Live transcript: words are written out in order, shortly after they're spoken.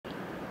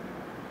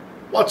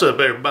What's up,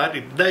 everybody?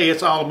 Today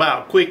it's all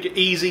about quick,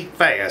 easy,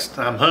 fast.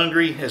 I'm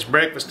hungry, it's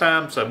breakfast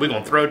time, so we're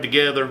gonna throw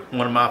together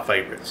one of my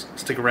favorites.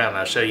 Stick around and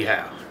I'll show you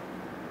how.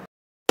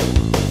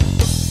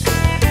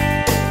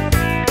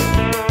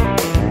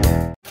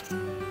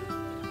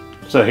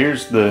 So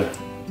here's the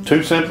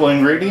two simple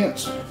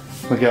ingredients.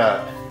 We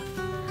got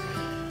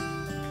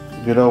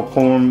good old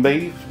corned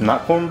beef,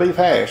 not corned beef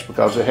hash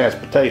because it has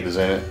potatoes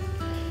in it.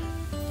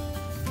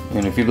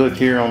 And if you look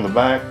here on the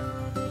back,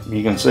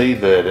 you can see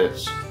that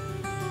it's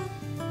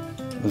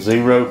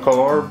 0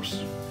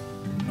 carbs,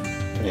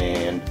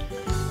 and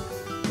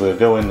we'll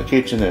go in the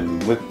kitchen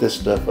and whip this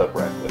stuff up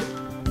right quick.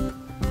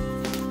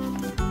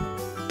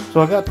 So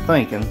I got to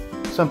thinking,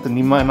 something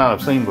you might not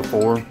have seen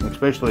before,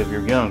 especially if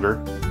you're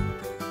younger,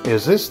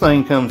 is this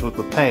thing comes with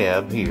a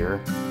tab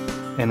here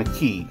and a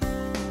key.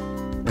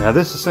 Now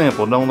this is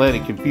simple, don't let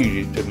it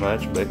confuse you too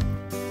much, but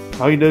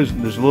all you do is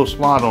there's a little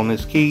slot on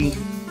this key,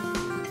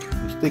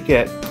 you stick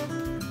that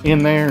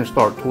in there and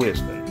start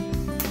twisting.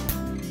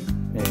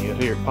 And you'll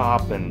hear it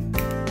pop, and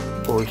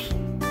of course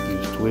you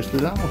just twist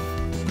it off.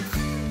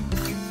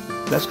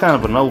 That's kind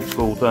of an old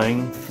school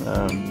thing.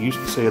 You used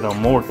to see it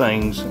on more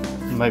things,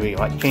 maybe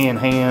like canned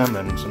ham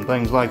and some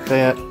things like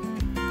that.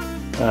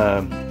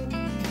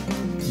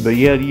 But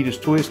yeah, you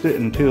just twist it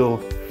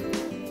until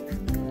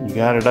you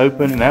got it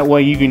open, and that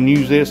way you can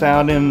use this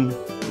out in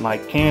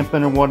like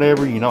camping or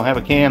whatever. You don't have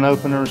a can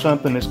opener or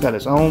something, it's got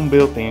its own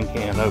built-in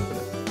can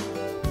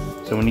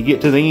opener. So when you get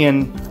to the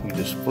end, you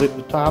just flip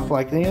the top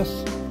like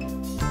this.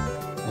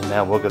 And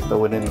now we'll go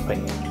throw it in the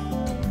pan.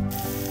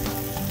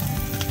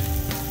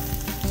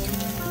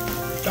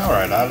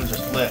 Alright, I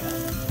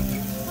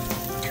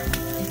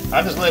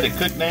just let it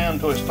cook down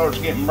until it starts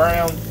getting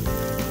brown.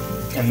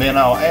 And then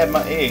I'll add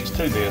my eggs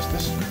to this.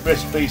 This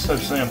recipe is so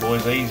simple,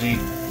 it's easy.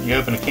 You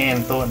open a can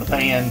and throw it in the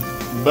pan.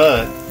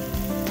 But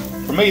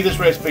for me, this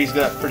recipe's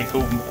got pretty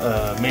cool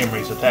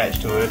memories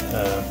attached to it.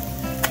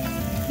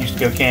 Used to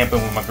go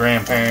camping with my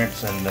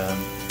grandparents,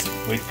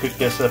 and we'd cook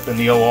this up in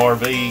the old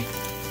RV.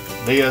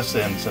 This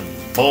and some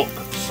bulk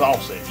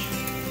sausage,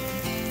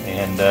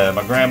 and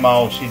my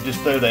grandma, she'd just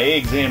throw the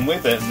eggs in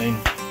with it. And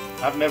then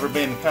I've never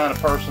been the kind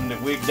of person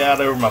that wigged out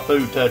over my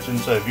food touching,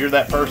 so if you're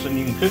that person,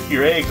 you can cook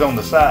your eggs on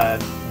the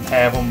side and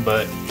have them,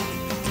 but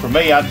for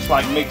me, I just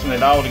like mixing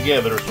it all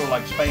together, sort of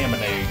like Spam and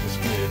eggs. It's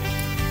good.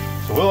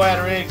 So we'll add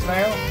our eggs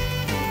now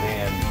and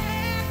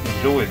then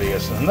enjoy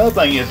this. And another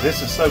thing is,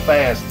 this is so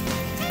fast,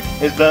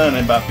 it's done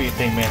in about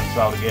 15 minutes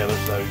altogether,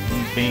 so you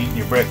can be eating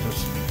your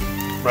breakfast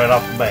right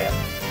off the bat.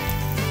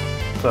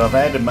 So I've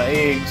added my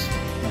eggs.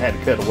 I had to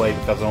cut away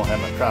because I don't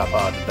have my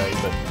tripod today,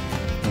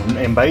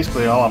 and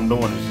basically all I'm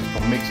doing is just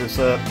gonna mix this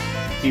up,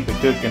 keep it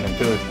cooking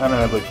until it, I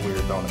know it looks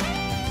weird, don't it?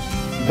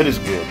 But it's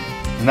good.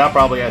 And I'll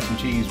probably add some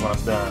cheese when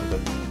I'm done, but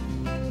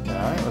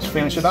alright, let's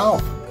finish it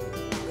off.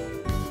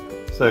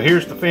 So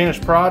here's the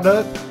finished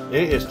product.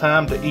 It is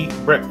time to eat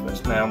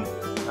breakfast. Now,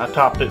 I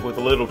topped it with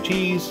a little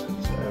cheese,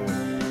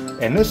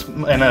 and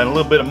a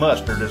little bit of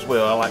mustard as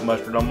well. I like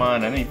mustard on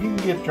mine, and if you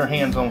can get your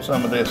hands on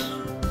some of this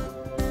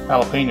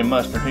jalapeno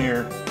mustard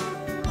here,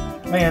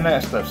 man,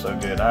 that stuff's so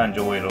good. I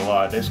enjoy it a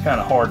lot. It's kind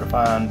of hard to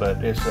find,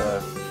 but it's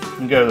you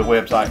can go to the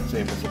website and see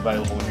if it's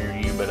available near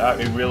you, but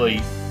it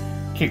really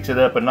kicks it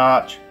up a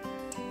notch.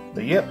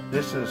 But yep,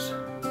 this is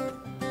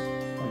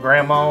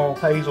Grandma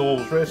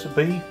Hazel's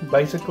recipe,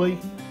 basically,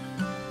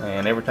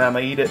 and every time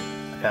I eat it,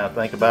 I kind of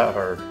think about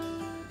her.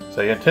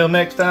 So until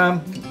next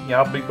time,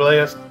 y'all be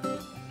blessed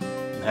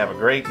and have a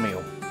great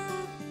meal.